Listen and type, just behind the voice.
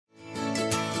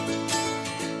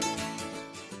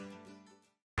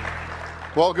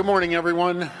Well, good morning,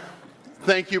 everyone.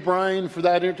 Thank you, Brian, for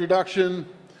that introduction.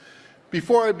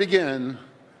 Before I begin,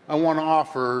 I want to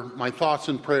offer my thoughts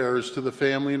and prayers to the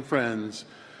family and friends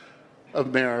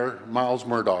of Mayor Miles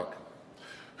Murdoch,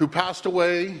 who passed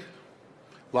away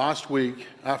last week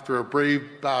after a brave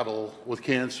battle with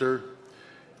cancer,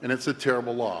 and it's a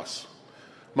terrible loss.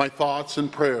 My thoughts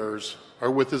and prayers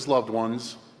are with his loved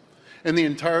ones and the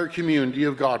entire community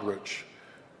of Goderich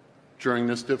during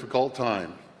this difficult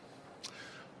time.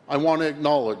 I want to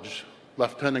acknowledge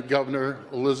Lieutenant Governor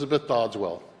Elizabeth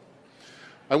Doddswell.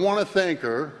 I want to thank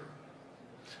her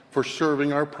for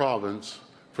serving our province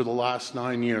for the last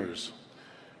 9 years.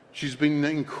 She's been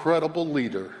an incredible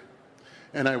leader,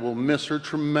 and I will miss her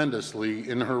tremendously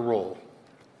in her role.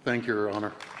 Thank you, Your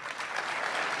Honor.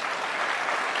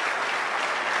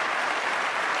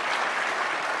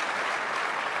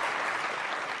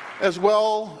 As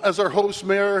well as our host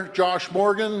mayor, Josh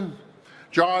Morgan.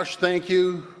 Josh, thank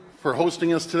you for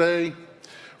hosting us today.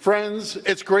 Friends,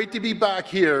 it's great to be back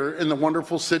here in the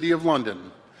wonderful city of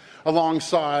London,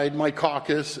 alongside my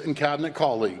caucus and cabinet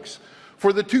colleagues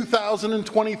for the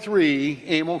 2023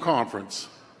 AMO conference.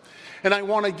 And I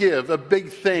want to give a big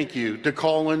thank you to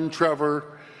Colin,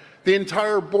 Trevor, the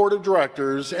entire board of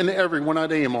directors, and everyone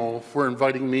at AMO for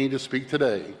inviting me to speak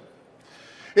today.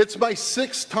 It's my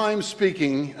 6th time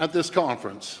speaking at this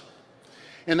conference,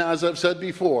 and as I've said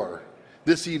before,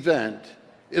 this event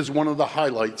is one of the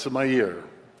highlights of my year.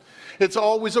 It's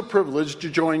always a privilege to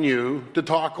join you to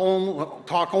talk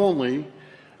only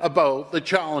about the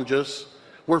challenges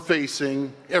we're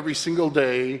facing every single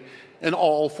day and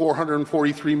all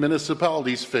 443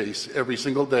 municipalities face every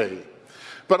single day,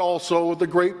 but also the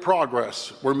great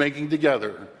progress we're making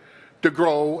together to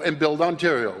grow and build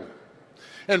Ontario.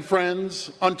 And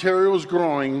friends, Ontario is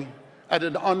growing at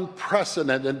an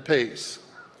unprecedented pace.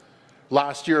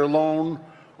 Last year alone,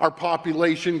 our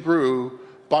population grew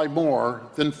by more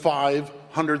than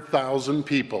 500,000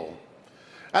 people.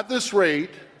 At this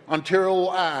rate, Ontario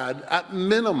will add, at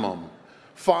minimum,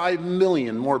 5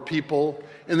 million more people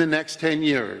in the next 10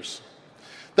 years.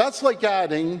 That's like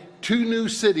adding 2 new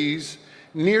cities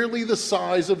nearly the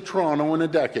size of Toronto in a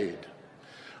decade.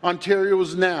 Ontario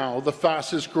is now the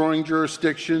fastest growing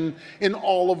jurisdiction in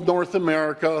all of North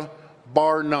America,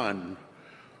 bar none.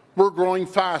 We're growing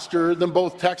faster than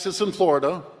both Texas and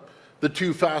Florida, the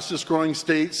 2 fastest growing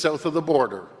states south of the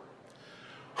border.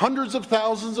 Hundreds of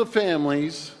thousands of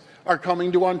families are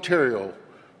coming to Ontario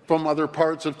from other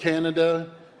parts of Canada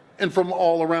and from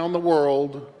all around the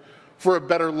world for a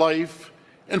better life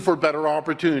and for better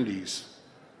opportunities.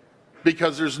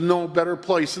 Because there's no better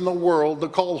place in the world to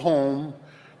call home,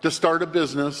 to start a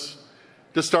business,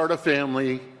 to start a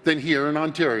family than here in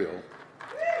Ontario.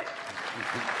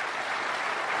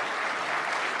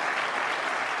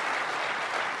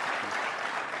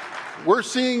 We're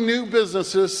seeing new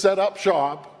businesses set up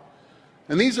shop,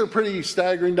 and these are pretty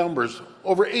staggering numbers.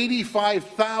 Over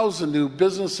 85,000 new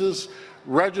businesses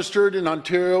registered in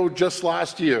Ontario just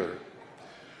last year.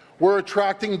 We're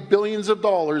attracting billions of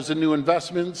dollars in new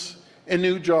investments and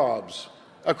new jobs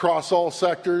across all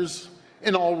sectors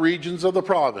in all regions of the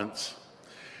province.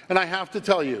 And I have to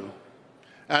tell you,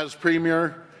 as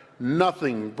Premier,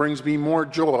 nothing brings me more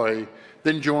joy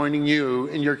than joining you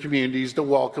in your communities to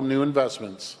welcome new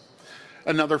investments.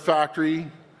 Another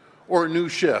factory or a new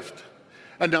shift,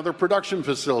 another production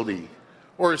facility,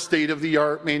 or a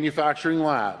state-of-the-art manufacturing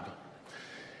lab.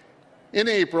 In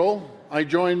April, I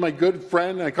joined my good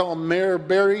friend, I call him Mayor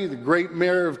Barry, the great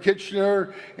Mayor of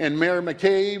Kitchener, and Mayor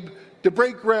McCabe, to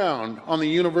break ground on the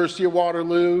University of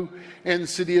Waterloo and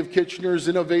City of Kitchener's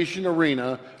Innovation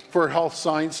Arena for health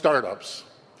science startups.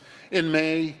 In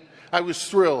May, I was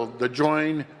thrilled to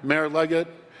join Mayor Leggett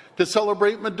to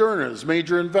celebrate Moderna's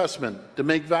major investment to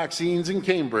make vaccines in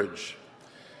Cambridge.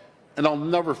 And I'll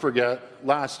never forget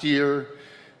last year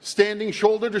standing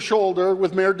shoulder to shoulder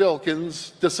with Mayor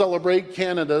Dilkins to celebrate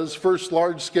Canada's first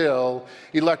large-scale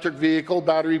electric vehicle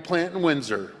battery plant in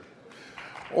Windsor.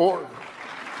 Or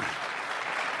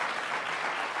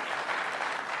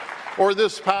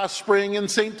this past spring in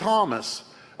St. Thomas,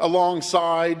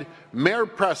 alongside Mayor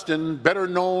Preston, better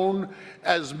known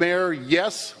as Mayor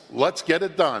Yes, Let's Get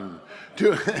It Done,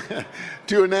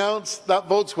 to announce that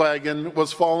Volkswagen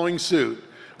was following suit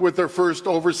with their first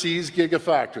overseas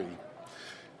gigafactory.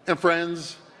 And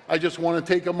friends, I just want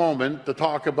to take a moment to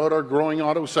talk about our growing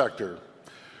auto sector.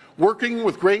 Working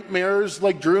with great mayors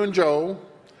like Drew and Joe,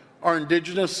 our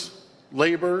Indigenous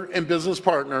labor and business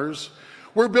partners,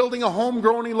 we're building a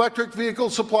homegrown electric vehicle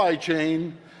supply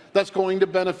chain that's going to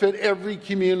benefit every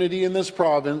community in this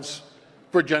province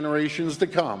for generations to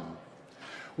come.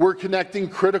 We're connecting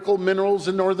critical minerals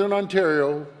in Northern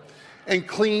Ontario and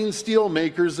clean steel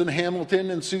makers in Hamilton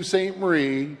and Sault Ste.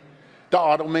 Marie to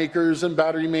automakers and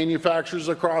battery manufacturers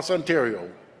across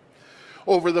Ontario.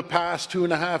 Over the past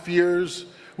 2.5 years,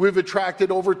 we've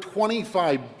attracted over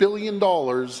 $25 billion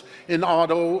in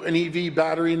auto and EV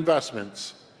battery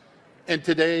investments. And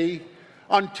today,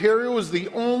 Ontario is the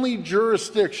only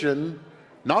jurisdiction,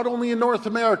 not only in North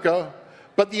America,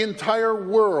 but the entire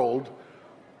world,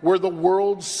 where the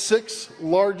world's 6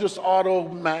 largest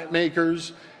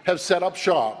automakers have set up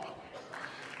shop.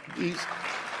 And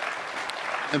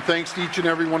thanks to each and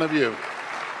every one of you.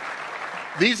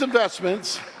 These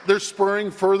investments, they're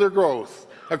spurring further growth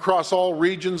across all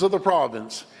regions of the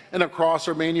province and across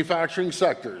our manufacturing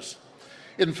sectors.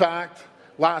 In fact,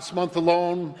 last month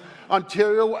alone,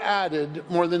 Ontario added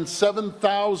more than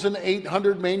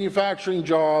 7,800 manufacturing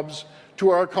jobs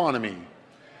to our economy.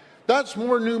 That's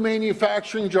more new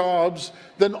manufacturing jobs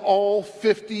than all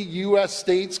 50 U.S.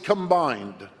 states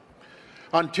combined.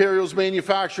 Ontario's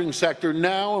manufacturing sector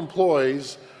now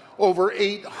employs over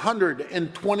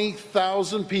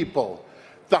 820,000 people,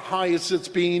 the highest it's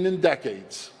been in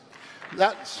decades.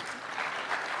 That's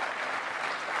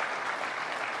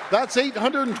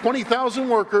 820,000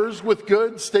 workers with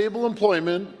good, stable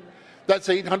employment. That's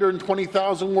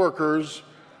 820,000 workers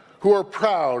who are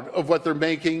proud of what they're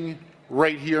making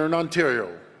right here in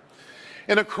Ontario.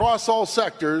 And across all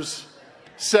sectors,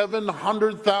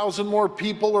 700,000 more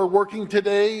people are working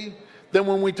today than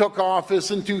when we took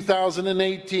office in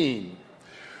 2018.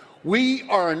 We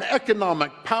are an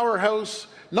economic powerhouse,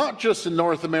 not just in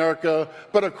North America,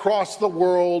 but across the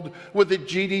world, with a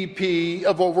GDP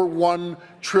of over $1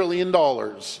 trillion.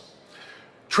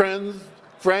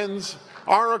 Friends,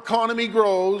 our economy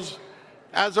grows.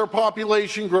 As our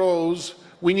population grows,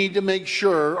 we need to make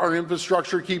sure our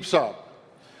infrastructure keeps up.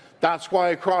 That's why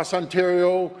across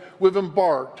Ontario, we've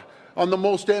embarked on the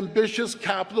most ambitious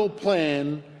capital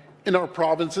plan in our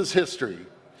province's history.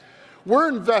 We're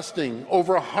investing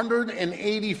over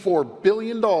 $184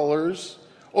 billion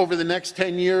over the next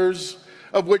 10 years,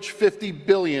 of which $50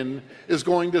 billion is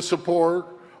going to support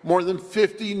more than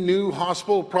 50 new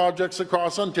hospital projects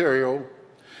across Ontario.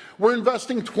 We're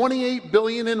investing $28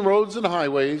 billion in roads and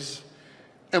highways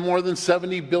and more than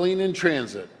 $70 billion in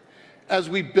transit as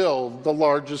we build the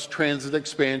largest transit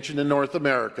expansion in North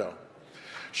America.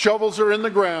 Shovels are in the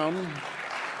ground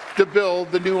to build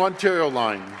the new Ontario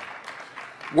line.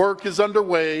 Work is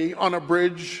underway on a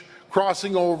bridge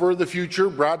crossing over the future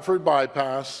Bradford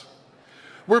bypass.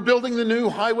 We're building the new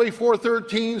Highway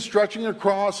 413 stretching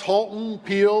across Halton,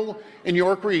 Peel, and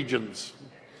York regions.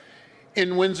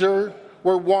 In Windsor,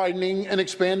 we're widening and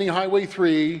expanding Highway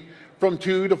 3 from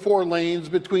 2 to 4 lanes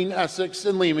between Essex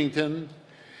and Leamington,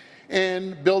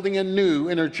 and building a new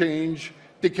interchange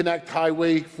to connect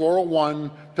Highway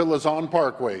 401 to Lausanne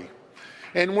Parkway.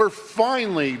 And we're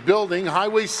finally building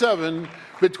Highway 7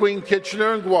 between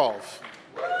Kitchener and Guelph.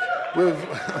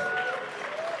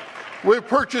 We've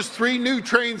purchased 3 new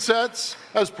train sets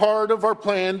as part of our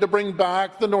plan to bring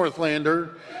back the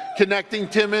Northlander, connecting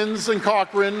Timmins and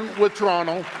Cochrane with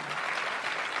Toronto.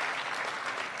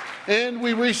 And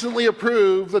we recently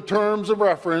approved the terms of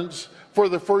reference for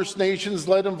the First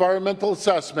Nations-led environmental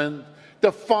assessment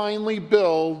to finally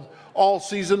build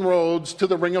all-season roads to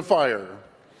the Ring of Fire.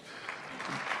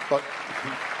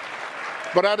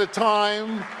 But at a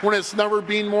time when it's never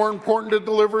been more important to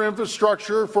deliver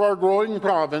infrastructure for our growing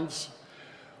province,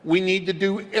 we need to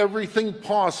do everything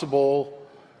possible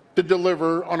to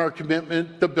deliver on our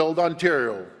commitment to build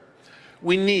Ontario.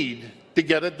 We need to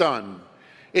get it done.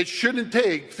 It shouldn't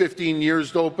take 15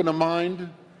 years to open a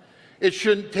mine. It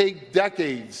shouldn't take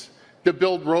decades to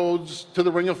build roads to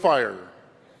the Ring of Fire.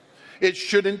 It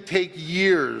shouldn't take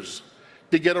years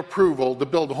to get approval to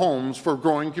build homes for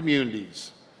growing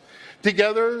communities.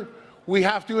 Together, we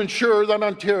have to ensure that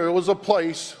Ontario is a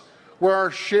place where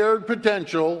our shared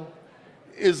potential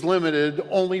is limited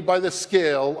only by the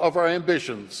scale of our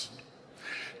ambitions.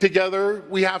 Together,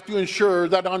 we have to ensure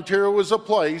that Ontario is a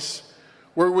place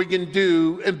where we can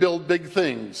do and build big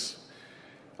things.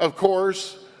 Of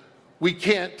course, we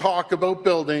can't talk about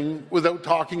building without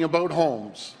talking about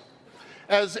homes.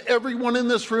 As everyone in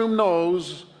this room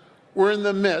knows, we're in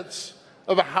the midst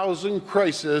of a housing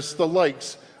crisis the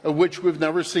likes of which we've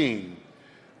never seen.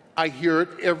 I hear it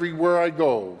everywhere I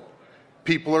go.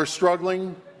 People are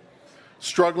struggling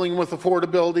with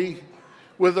affordability,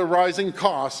 with the rising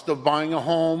cost of buying a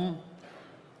home,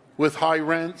 with high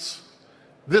rents.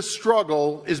 This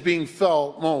struggle is being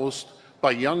felt most by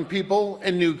young people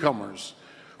and newcomers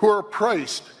who are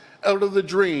priced out of the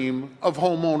dream of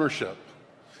home ownership.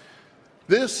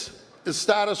 This is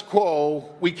status quo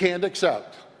we can't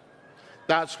accept.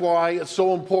 That's why it's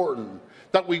so important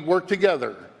that we work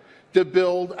together to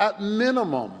build at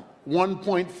minimum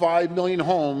 1.5 million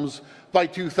homes by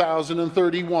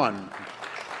 2031.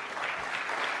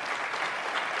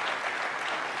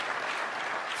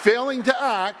 Failing to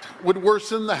act would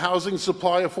worsen the housing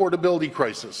supply affordability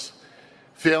crisis.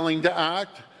 Failing to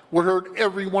act would hurt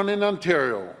everyone in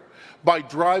Ontario by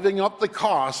driving up the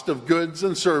cost of goods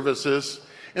and services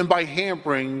and by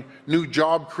hampering new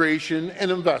job creation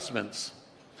and investments.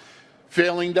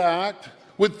 Failing to act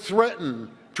would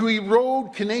threaten to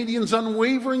erode Canadians'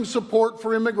 unwavering support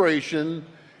for immigration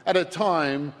at a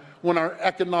time when our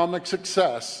economic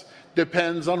success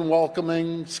depends on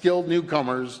welcoming skilled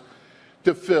newcomers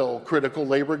to fill critical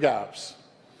labour gaps.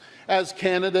 As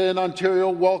Canada and Ontario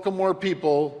welcome more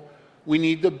people, we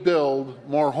need to build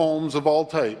more homes of all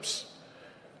types.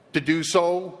 To do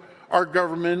so, our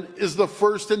government is the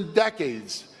first in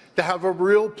decades to have a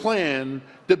real plan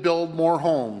to build more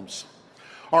homes.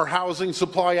 Our Housing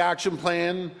Supply Action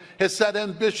Plan has set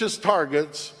ambitious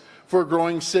targets for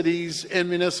growing cities and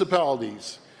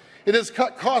municipalities. It has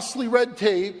cut costly red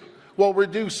tape while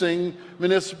reducing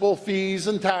municipal fees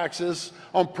and taxes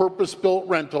on purpose-built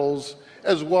rentals,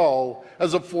 as well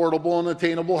as affordable and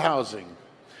attainable housing.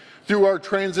 Through our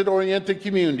transit-oriented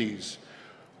communities,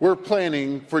 we're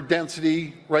planning for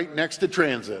density right next to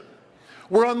transit.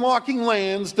 We're unlocking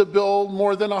lands to build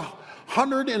more than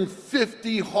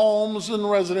 150 homes and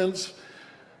residents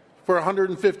for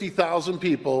 150,000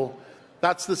 people.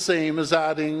 That's the same as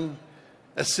adding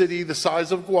a city the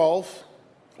size of Guelph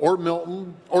or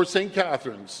Milton or St.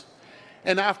 Catharines.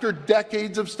 And after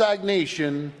decades of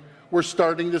stagnation, we're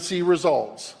starting to see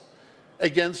results.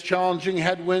 Against challenging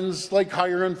headwinds like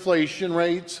higher inflation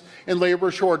rates and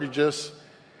labour shortages,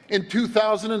 in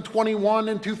 2021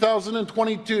 and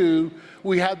 2022,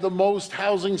 we had the most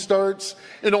housing starts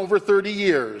in over 30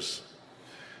 years.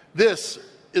 This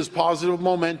is positive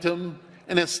momentum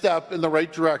and a step in the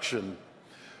right direction.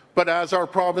 But as our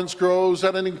province grows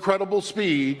at an incredible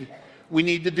speed, we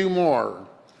need to do more.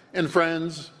 And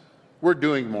friends, we're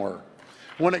doing more.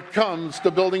 When it comes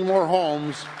to building more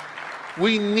homes,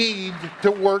 we need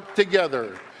to work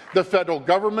together. The federal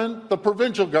government, the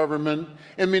provincial government,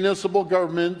 and municipal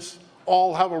governments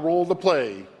all have a role to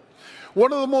play.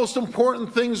 One of the most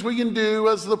important things we can do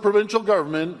as the provincial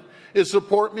government is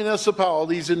support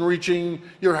municipalities in reaching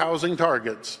your housing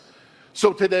targets.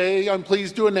 So today, I'm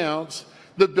pleased to announce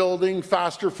the Building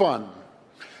Faster Fund.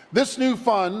 This new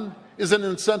fund is an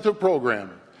incentive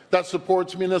program that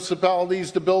supports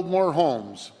municipalities to build more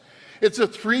homes. It's a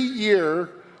 3-year,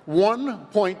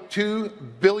 $1.2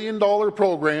 billion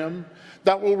program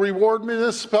that will reward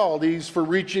municipalities for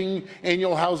reaching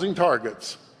annual housing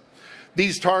targets.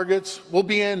 These targets will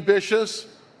be ambitious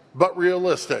but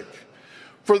realistic.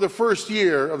 For the first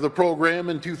year of the program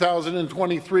in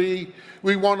 2023,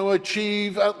 we want to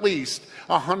achieve at least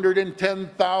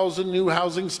 110,000 new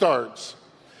housing starts.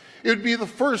 It would be the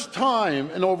first time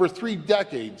in over 3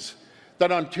 decades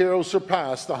that Ontario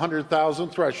surpassed the 100,000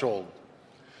 threshold.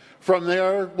 From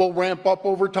there, we'll ramp up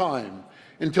over time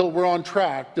until we're on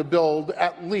track to build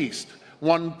at least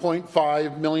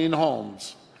 1.5 million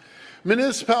homes.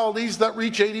 Municipalities that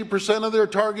reach 80% of their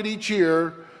target each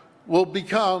year will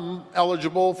become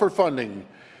eligible for funding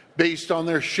based on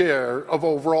their share of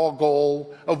overall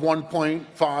goal of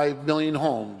 1.5 million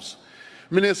homes.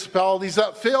 Municipalities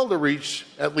that fail to reach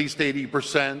at least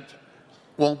 80%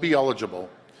 won't be eligible.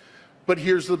 But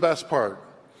here's the best part.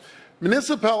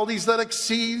 Municipalities that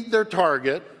exceed their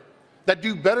target, that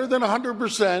do better than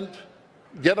 100%,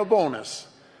 get a bonus.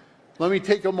 Let me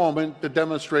take a moment to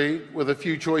demonstrate with a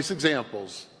few choice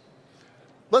examples.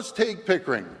 Let's take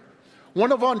Pickering,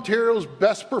 one of Ontario's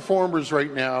best performers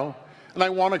right now, and I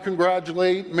want to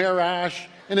congratulate Mayor Ash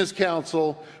and his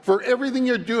council for everything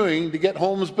you're doing to get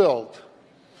homes built.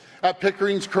 At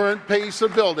Pickering's current pace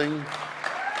of building,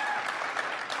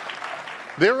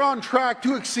 they're on track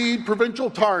to exceed provincial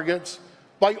targets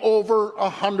by over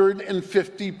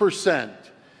 150%.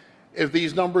 If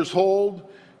these numbers hold,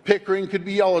 Pickering could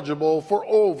be eligible for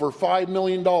over $5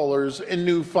 million in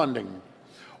new funding.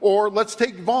 Or let's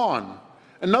take Vaughan,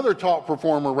 another top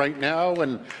performer right now,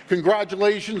 and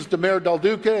congratulations to Mayor Del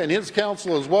Duca and his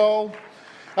council as well.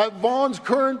 At Vaughan's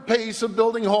current pace of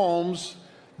building homes,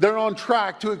 they're on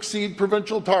track to exceed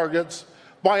provincial targets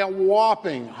by a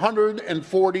whopping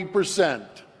 140%.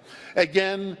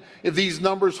 Again, if these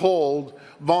numbers hold,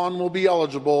 Vaughan will be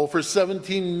eligible for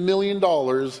 $17 million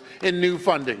in new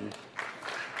funding.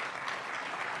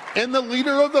 And the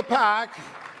leader of the pack,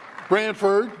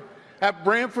 Brantford, at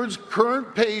Brantford's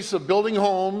current pace of building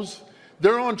homes,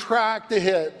 they're on track to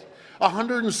hit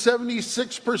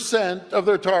 176% of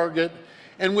their target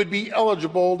and would be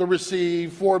eligible to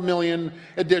receive $4 million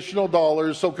additional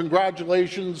dollars. So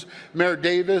congratulations, Mayor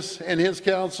Davis and his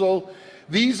council.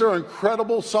 These are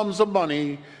incredible sums of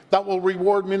money that will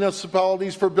reward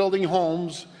municipalities for building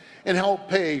homes and help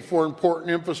pay for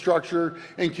important infrastructure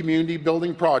and community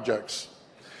building projects.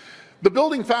 The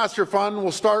Building Faster Fund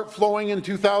will start flowing in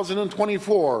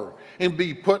 2024 and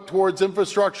be put towards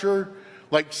infrastructure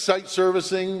like site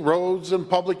servicing, roads and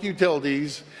public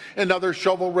utilities, and other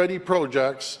shovel-ready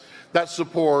projects that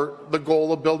support the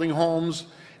goal of building homes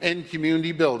and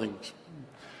community buildings.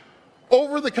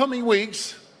 Over the coming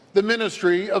weeks, the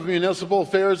Ministry of Municipal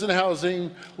Affairs and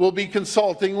Housing will be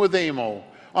consulting with AMO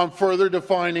on further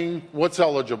defining what's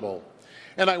eligible.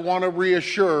 And I want to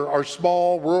reassure our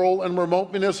small, rural and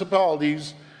remote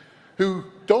municipalities who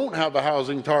don't have a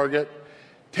housing target,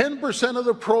 10% of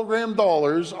the program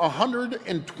dollars,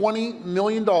 $120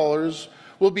 million,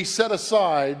 will be set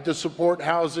aside to support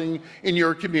housing in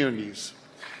your communities.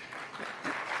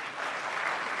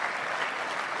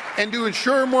 And to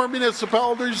ensure more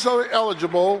municipalities are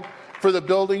eligible for the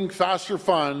Building Faster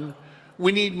Fund,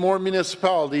 we need more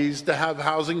municipalities to have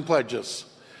housing pledges.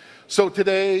 So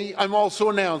today, I'm also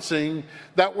announcing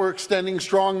that we're extending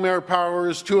strong mayor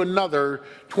powers to another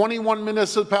 21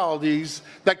 municipalities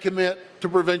that commit to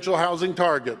provincial housing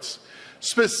targets.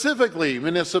 Specifically,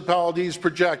 municipalities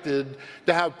projected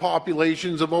to have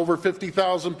populations of over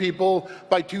 50,000 people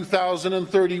by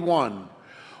 2031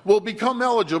 will become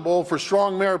eligible for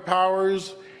strong mayor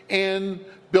powers and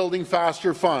Building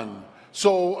Faster Fund.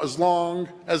 So as long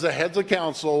as the heads of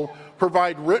council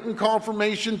provide written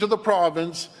confirmation to the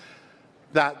province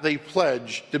that they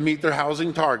pledge to meet their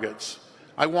housing targets.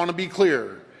 I want to be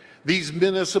clear, these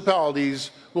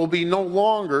municipalities will no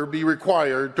longer be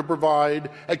required to provide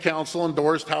a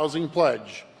council-endorsed housing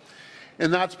pledge.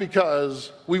 And that's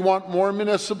because we want more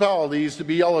municipalities to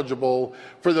be eligible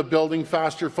for the Building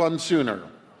Faster Fund sooner.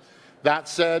 That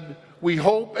said, we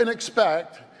hope and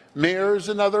expect mayors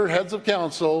and other heads of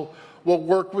council will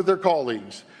work with their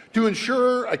colleagues to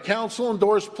ensure a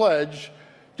council-endorsed pledge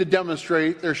to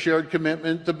demonstrate their shared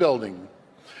commitment to building.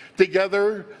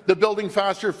 Together, the Building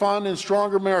Faster Fund and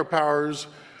stronger mayor powers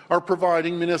are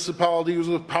providing municipalities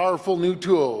with powerful new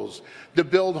tools to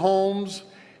build homes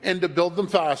and to build them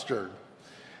faster.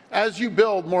 As you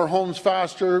build more homes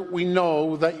faster, we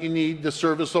know that you need to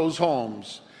service those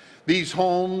homes. These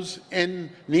homes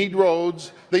need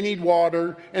roads, they need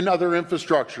water and other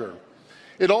infrastructure.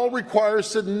 It all requires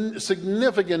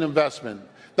significant investment.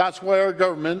 That's why our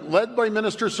government, led by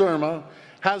Minister Surma,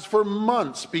 has for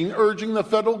months been urging the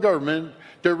federal government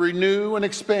to renew and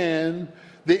expand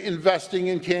the Investing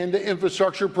in Canada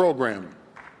Infrastructure program.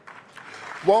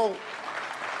 While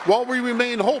we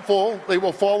remain hopeful they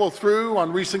will follow through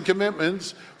on recent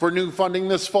commitments for new funding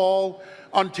this fall,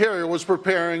 Ontario is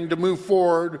preparing to move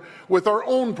forward with our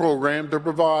own program to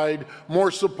provide more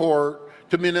support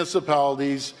to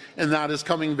municipalities, and that is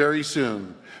coming very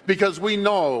soon. Because we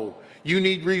know you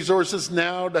need resources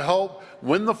now to help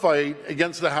win the fight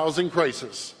against the housing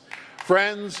crisis.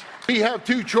 Friends, we have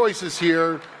two choices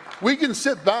here. We can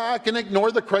sit back and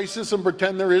ignore the crisis and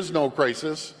pretend there is no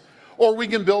crisis, or we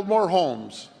can build more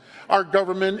homes. Our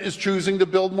government is choosing to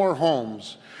build more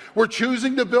homes. We're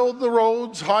choosing to build the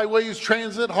roads, highways,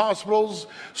 transit, hospitals,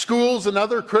 schools, and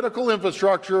other critical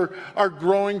infrastructure our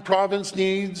growing province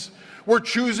needs. We're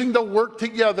choosing to work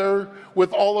together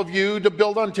with all of you to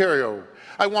build Ontario.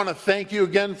 I want to thank you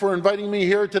again for inviting me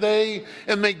here today,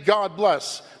 and may God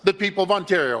bless the people of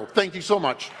Ontario. Thank you so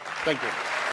much. Thank you.